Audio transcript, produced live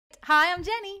Hi, I'm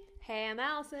Jenny. Hey, I'm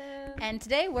Allison. And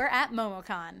today we're at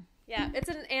Momocon. Yeah, it's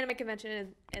an anime convention in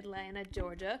Atlanta,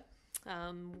 Georgia.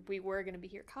 We were going to be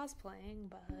here cosplaying,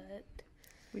 but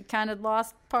We kind of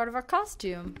lost part of our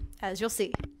costume, as you'll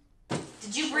see.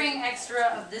 Did you bring extra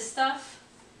of this stuff?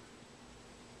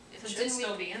 it should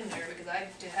still be in there because I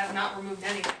have not removed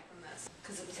anything from this.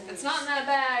 If it's not in that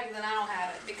bag, then I don't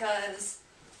have it because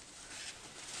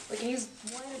we can use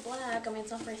white or black. I mean,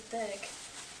 it's not very thick.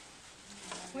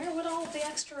 Where would all the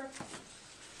extra...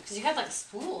 Because you had like a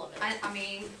spool of it. I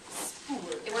mean,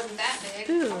 it wasn't that big.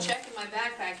 Ooh. I'll check in my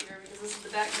backpack here because this is the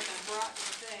backpack I brought to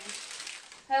the thing.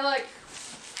 Hey, look.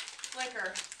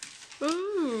 Liquor.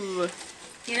 Ooh.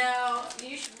 You know,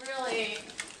 you should really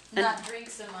not drink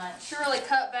so much. Should really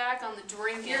cut back on the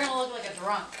drinking. You're going to look like a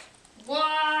drunk.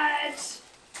 What?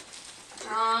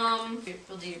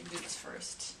 We'll do your boots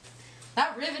first.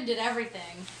 That ribbon did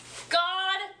everything.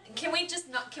 God! Can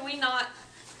we not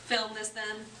film this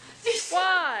then?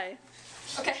 Why?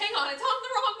 Okay, hang on. It's on the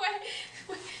wrong way.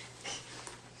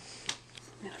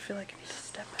 I feel like I need to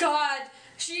step back. God,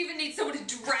 she even needs someone to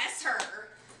dress her.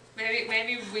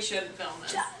 Maybe we shouldn't film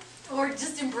this. Or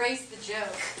just embrace the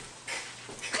joke.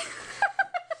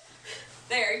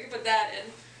 There, you can put that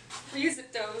in. Use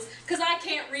it, those, because I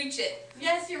can't reach it.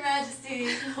 Yes, Your Majesty.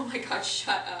 Oh my God,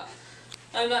 shut up.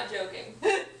 I'm not joking.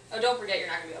 Oh, don't forget you're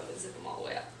not going to be able to zip them all the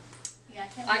way up. Yeah,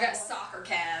 I got soccer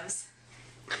calves.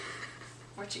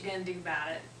 What you gonna do about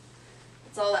it?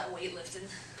 It's all that weightlifting.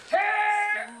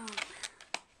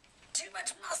 Too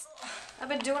much muscle. I've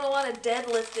been doing a lot of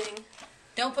deadlifting.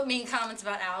 Don't put mean comments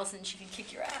about Allison. She can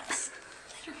kick your ass.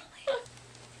 Literally.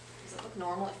 Does it look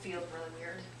normal? It feels really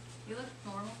weird. You look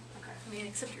normal. Okay. I mean,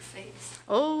 except your face.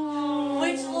 Oh.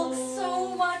 Which looks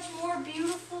so much more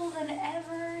beautiful than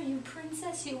ever, you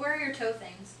princess. Where are your toe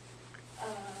things?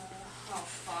 Oh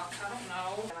fuck, I don't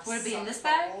know. Would it be in this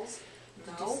bag?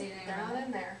 No, they're not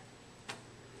in there.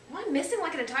 Am I missing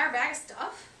like an entire bag of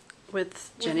stuff?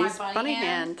 With my Jenny's bunny bunny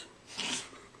hand. hand.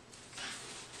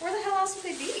 Where the hell else would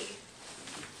they be?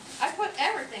 I put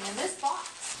everything in this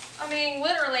box. I mean,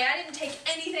 literally, I didn't take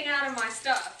anything out of my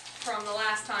stuff from the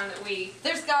last time that we...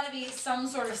 There's got to be some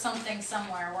sort of something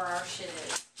somewhere where our shit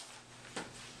is.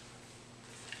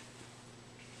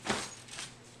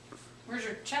 Where's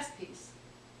your chest piece?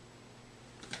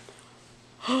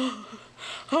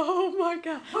 Oh my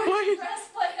God. Where's your Wait.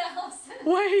 breastplate, Allison?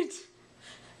 Wait.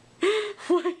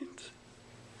 Wait.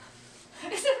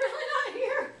 Is it really not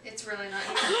here? It's really not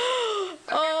here.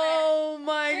 Oh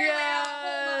my Apparently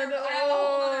I have a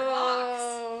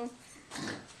whole God.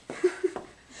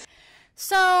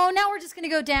 So now we're just going to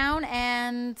go down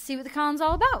and see what the con's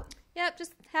all about. Yep,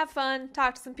 just have fun,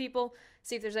 talk to some people,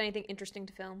 see if there's anything interesting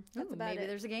to film. That's about maybe it.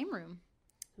 there's a game room.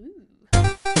 Ooh.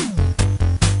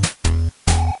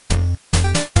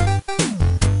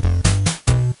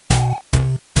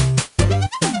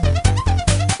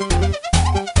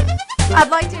 I'd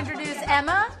like to introduce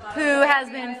Emma, who has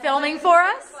been filming for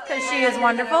us because she is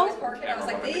wonderful.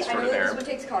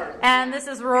 And this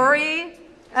is Rory.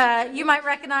 You might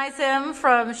recognize him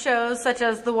from shows such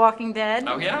as The Walking Dead.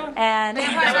 Oh yeah? And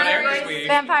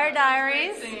Vampire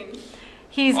Diaries.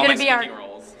 He's All going my to be speaking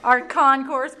roles. our con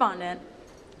correspondent.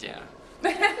 Yeah.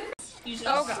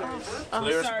 Oh God.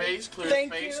 Clear space,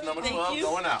 number 12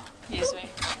 going out. Yes,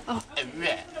 ma'am.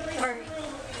 Yeah.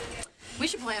 We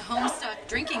should play a Homestuck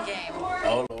drinking game.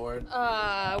 Oh Lord.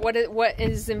 What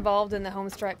is involved in the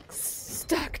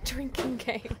Homestuck drinking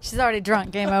game? She's already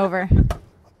drunk. Game over.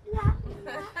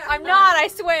 I'm not, I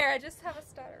swear. I just have a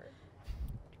stutter.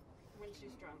 When she's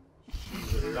drunk.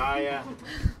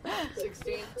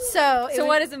 16. So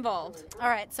What is involved? All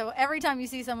right. So every time you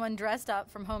see someone dressed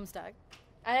up from Homestuck,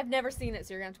 I have never seen it,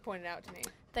 so you're going to have to point it out to me.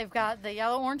 they've got the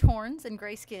yellow-orange horns and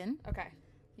gray skin. Okay.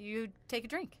 You take a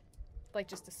drink. Like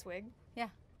just a swig? Yeah.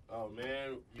 Oh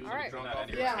man, you was All right. drunk off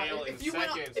your Yeah, tail in if you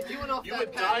went seconds. if you went off You that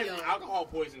would die patio, from alcohol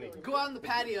poisoning. go out on the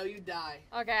patio, you die.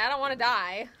 Okay, I don't want to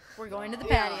die. We're going to the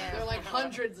Yeah, patio. there are like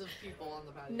hundreds of people on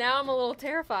the patio. Now I'm a little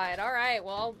terrified. All right,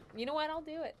 well, you know what? I'll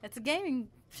do it. It's a gaming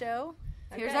show.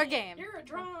 Here's Okay. our game. You're a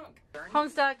drunk.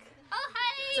 Homestuck.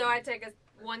 So I take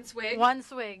one swig. One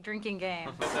swig drinking game.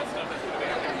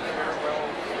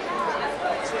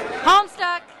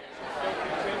 Homestuck.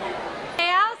 Hey,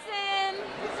 Allison.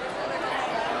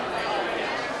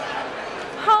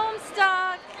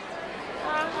 Homestuck.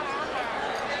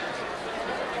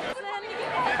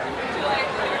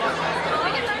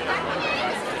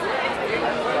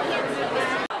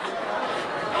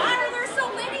 Why are there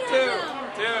so many of them?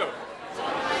 Two.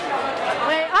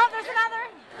 Wait, oh, there's another.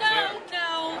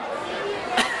 No.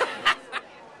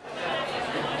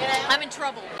 I'm in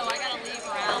trouble. Oh, I gotta leave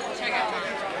around. Check out.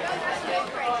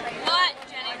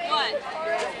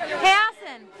 Hey,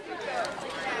 Allison.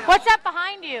 What's that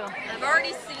behind you? I've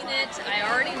already seen it. I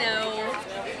already know.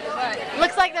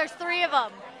 Looks like there's 3 of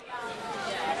them.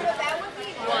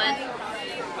 One.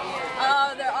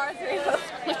 Oh, there are 3 of them.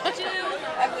 2.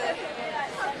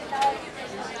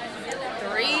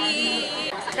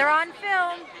 3. They're on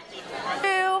film. 2.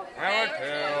 There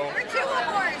were 2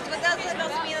 awards, but that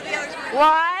doesn't mean that the others were.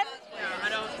 1.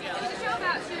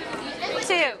 2.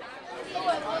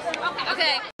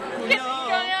 Okay.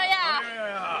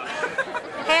 Yeah.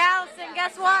 Hey, Allison,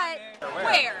 guess what?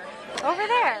 Where? Over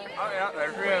there. Oh, yeah,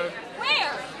 there's road.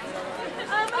 Where?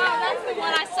 Oh, that's the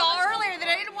one I saw earlier that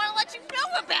I didn't want to let you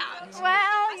know about. Well,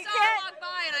 I you saw it can't. walk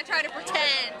by and I tried to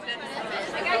pretend.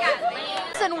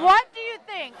 Listen, what do you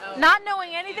think? Not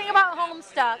knowing anything about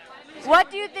Homestuck, what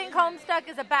do you think Homestuck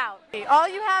is about? All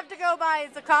you have to go by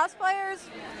is the cosplayers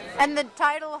and the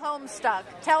title Homestuck.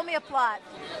 Tell me a plot.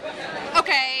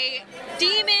 Okay,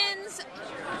 demons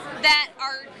that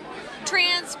are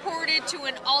transported to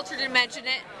an alternate dimension,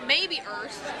 maybe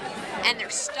Earth, and they're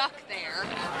stuck there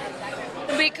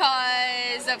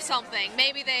because of something.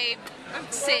 Maybe they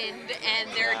sinned and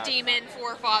their demon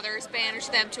forefathers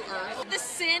banished them to Earth. The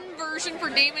sin version for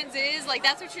demons is like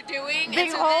that's what you're doing. Being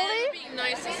and so holy? then being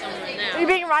nice to someone now. Are you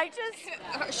being righteous?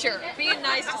 Sure, being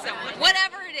nice to someone,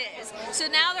 whatever it is. So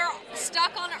now they're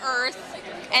stuck on Earth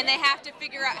and they have to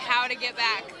figure out how to get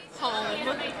back home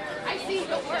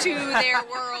to their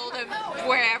world of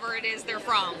wherever it is they're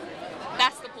from.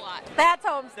 That's the plot. That's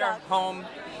They're Homestuck. home,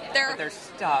 but they're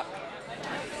stuck.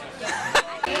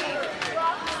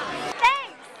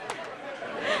 Thanks.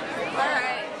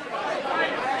 Alright.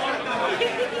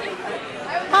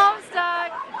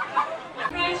 Homestuck.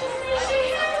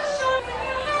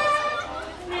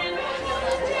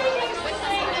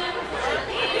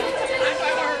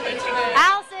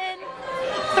 Allison.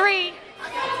 3.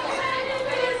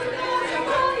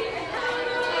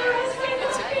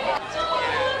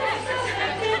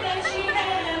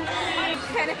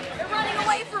 They're running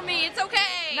away from me, it's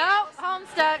okay. Nope,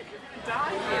 Homestuck. 1,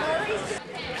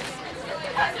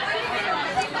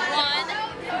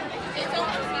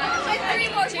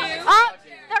 2. Oh,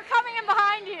 they're coming in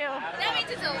behind you. That means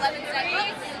it's 11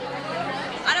 seconds.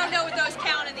 I don't know what those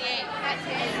count in the 8.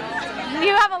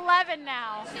 You have 11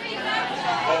 now. 4. 11?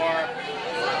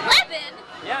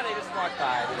 Yeah, they just walked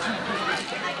by.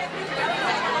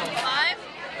 5,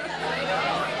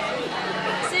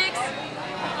 6,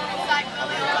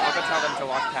 I'll go tell them to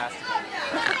walk past.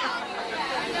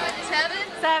 7,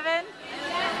 7.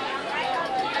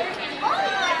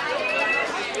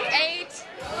 8,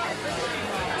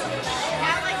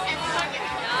 9, 10.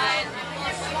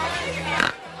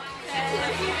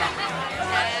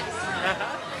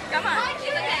 Come on.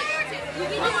 You can do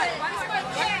it. One foot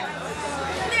there.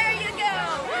 There you go.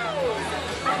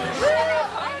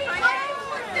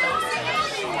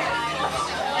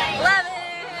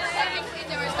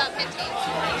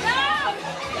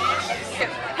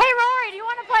 Hey, Rory, do you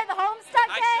want to play the Homestuck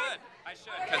game? I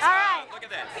should. Cause, All right. look at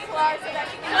this. Play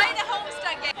the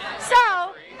Homestuck game.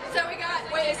 So, We got,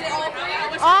 wait, is it all 3?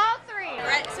 all 3.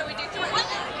 Right, so we do 3. Well,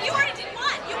 you already did 1.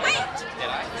 You wait. Did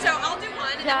I? So I'll do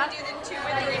 1 and Yeah. then we'll do the 2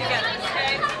 and 3 together.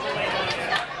 Okay?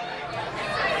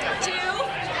 2,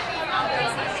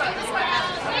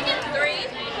 3.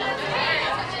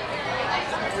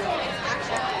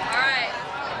 Alright.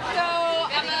 So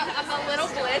I'm a little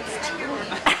blitzed.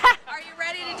 Are you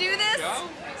ready to do this? Go.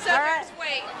 So All right. just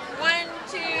wait. 1,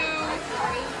 2,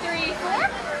 3, 4.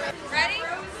 Ready?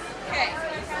 Okay.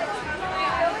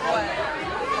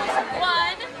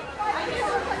 1,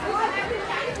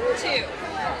 2,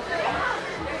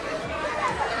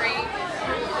 3,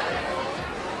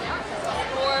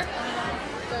 4.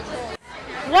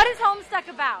 What is Homestuck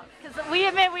about? Because we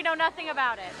admit we know nothing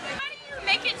about it. How do you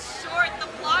make it short? The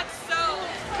plot's so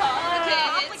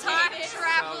complicated. It's time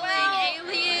traveling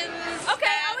aliens.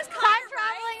 Okay, I was Time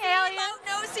traveling aliens.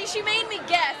 No, see, she made me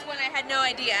guess when I had no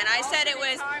idea, and I said it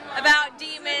was about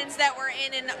demons that were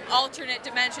in an alternate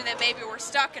dimension that maybe were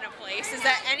stuck in a place. Is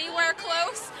that anywhere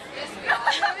close? They're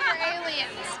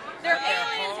aliens. They're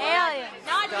aliens. Aliens.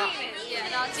 Not demons. Yeah,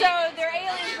 not demons. So they're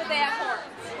aliens, but they have horns.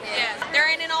 Yeah. They're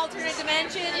in an alternate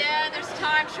dimension. Yeah, there's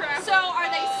time travel. So are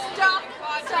they stuck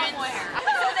somewhere?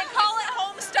 So they call it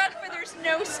Homestuck, but there's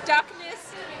no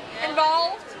stuckness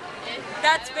involved.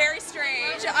 That's very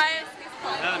strange.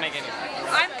 That doesn't make any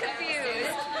sense. I'm confused.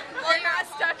 We're not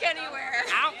stuck anywhere.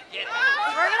 Ow! Get it.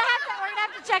 We're gonna have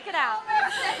to check it out.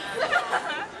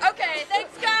 Okay,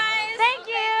 thanks guys. Thank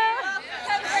you.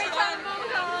 Have a great time,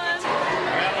 Momocon.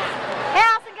 Hey,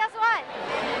 Allison, guess what?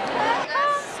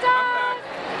 Homestuck.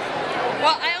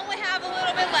 Well, I only have a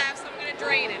little bit left, so I'm gonna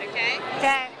drain it, okay?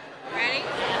 Okay. Ready?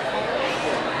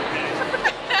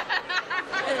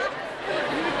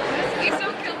 You so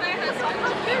killed my husband.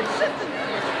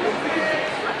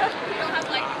 You don't have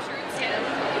life insurance yet.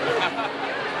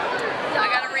 I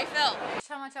got a refill.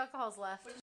 How much alcohol's left?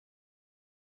 They're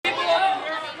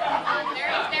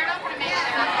not gonna make it.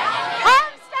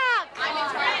 Homestuck!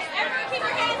 Everyone keep your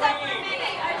hands up for a minute.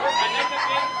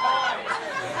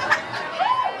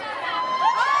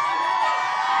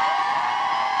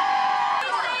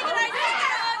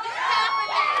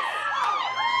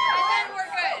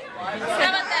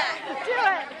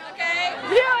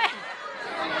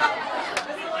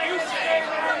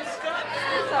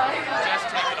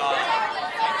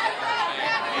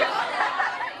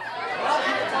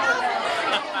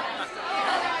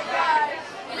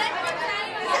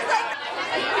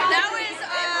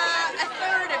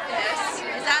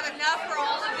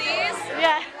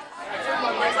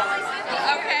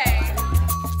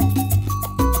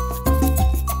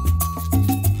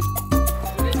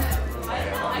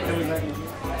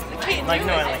 Like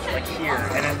no, like here,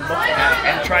 and then look at it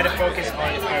and try to focus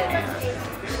on it.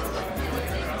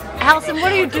 Allison,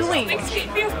 what are you doing?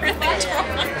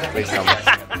 Please tell me.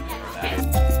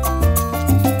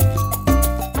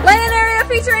 Land area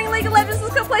featuring League of Legends.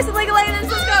 Let's go play some League of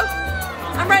Legends. Let's go.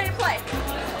 I'm ready to play.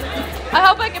 I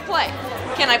hope I can play.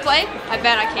 Can I play? I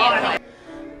bet I can.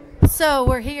 So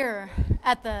we're here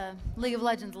at the League of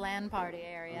Legends LAN party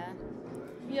area.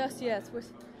 Yes.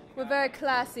 We're very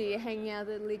classy hanging out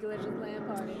at the League of Legends LAN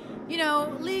party. You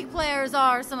know, League players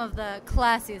are some of the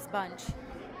classiest bunch.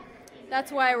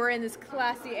 That's why we're in this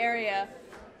classy area.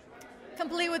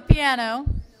 Complete with piano.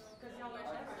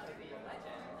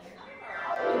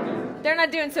 They're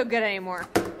not doing so good anymore.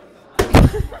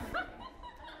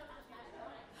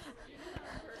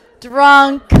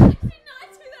 Drunk.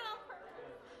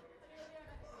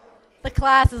 The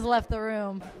class has left the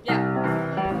room. Yeah.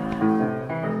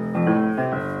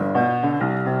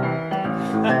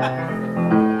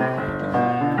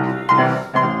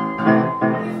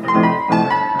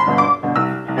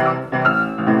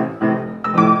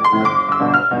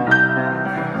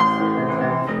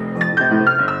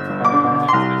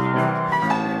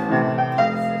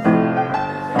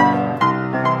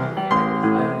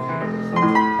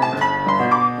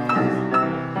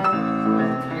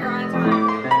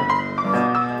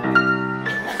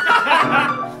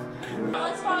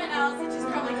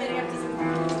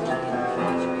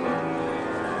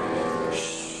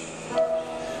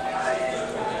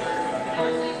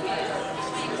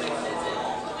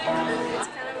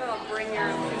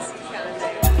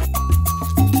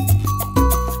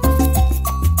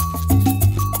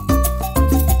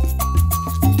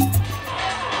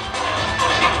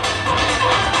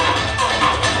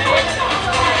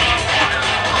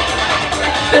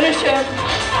 Finish him.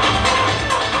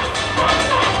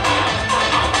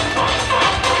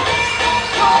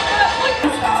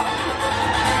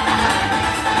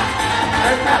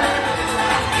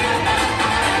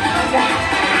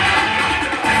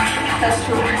 That's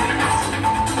true.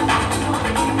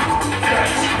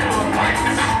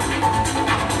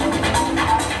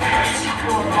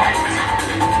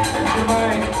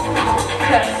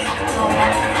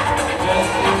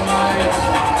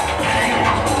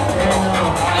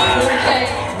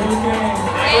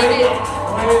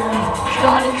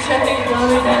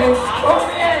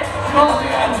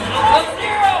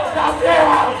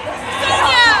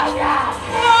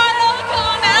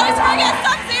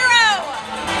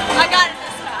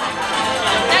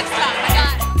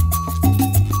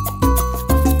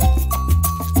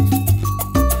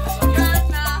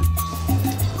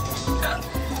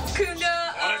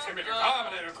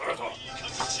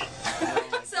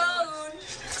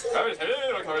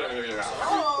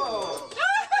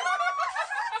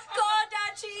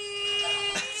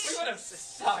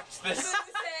 Sucked. This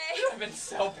would have been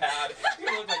so bad. You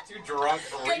look like two drunk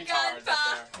retards up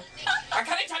there.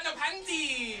 Akane-chan no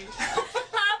panty!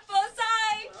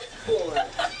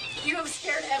 You have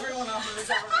scared everyone off of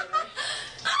this elevator.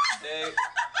 Hey.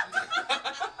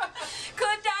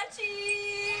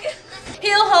 Kodachi!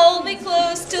 He'll hold me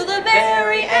close till the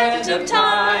very end of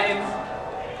time.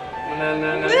 Na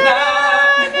na na na na.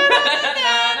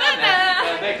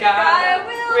 The guy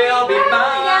will be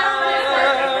mine.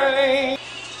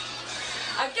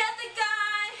 I get the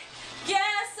guy.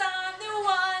 Yes, I'm the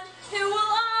one who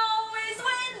will always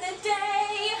win the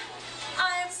day.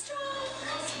 I am strong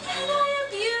and I am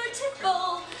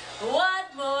beautiful.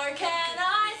 What more can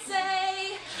I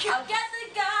say? I'll get the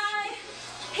guy.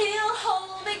 He'll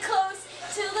hold me close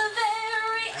till the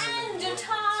very end of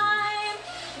time.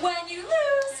 When you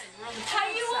lose, how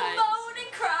you will moan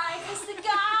and cry, 'cause the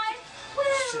guy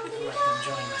shouldn't let them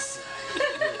join my side.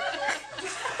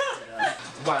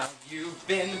 While you've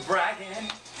been bragging,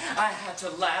 I had to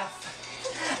laugh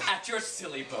at your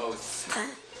silly boasts.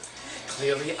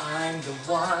 Clearly I'm the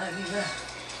one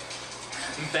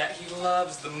that he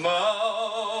loves the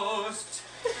most,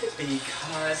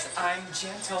 because I'm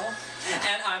gentle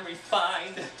and I'm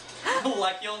refined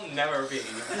like you'll never be.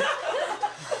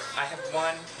 I have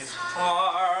won his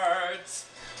heart.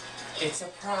 It's a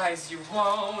prize you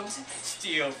won't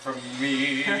steal from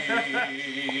me.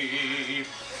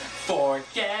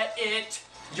 Forget it,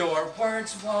 your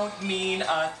words won't mean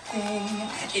a thing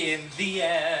in the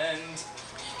end.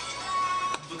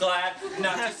 Glad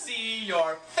not to see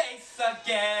your face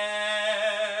again.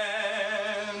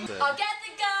 I'll get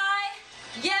the guy.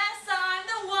 Yes, I'm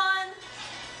the one.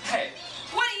 Hey.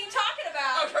 What are you talking Oh,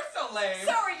 about? you're so lame.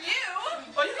 So are you.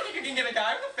 Oh, you think you can get a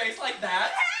guy with a face like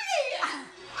that? Hey!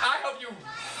 I hope you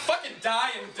fucking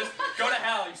die and just go to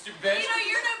hell, you stupid bitch. You know,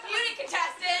 you're no beauty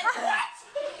contestant. What?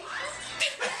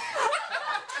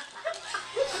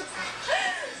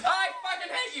 I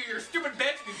fucking hate you, you're a stupid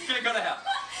bitch, and you're gonna go to hell.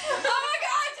 Oh my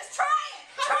god, just try it!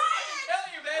 Try it! Hell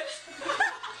you, bitch!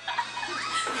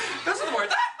 Those are the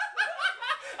words.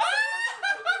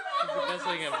 It's the best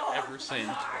thing I've ever seen.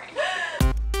 Sorry.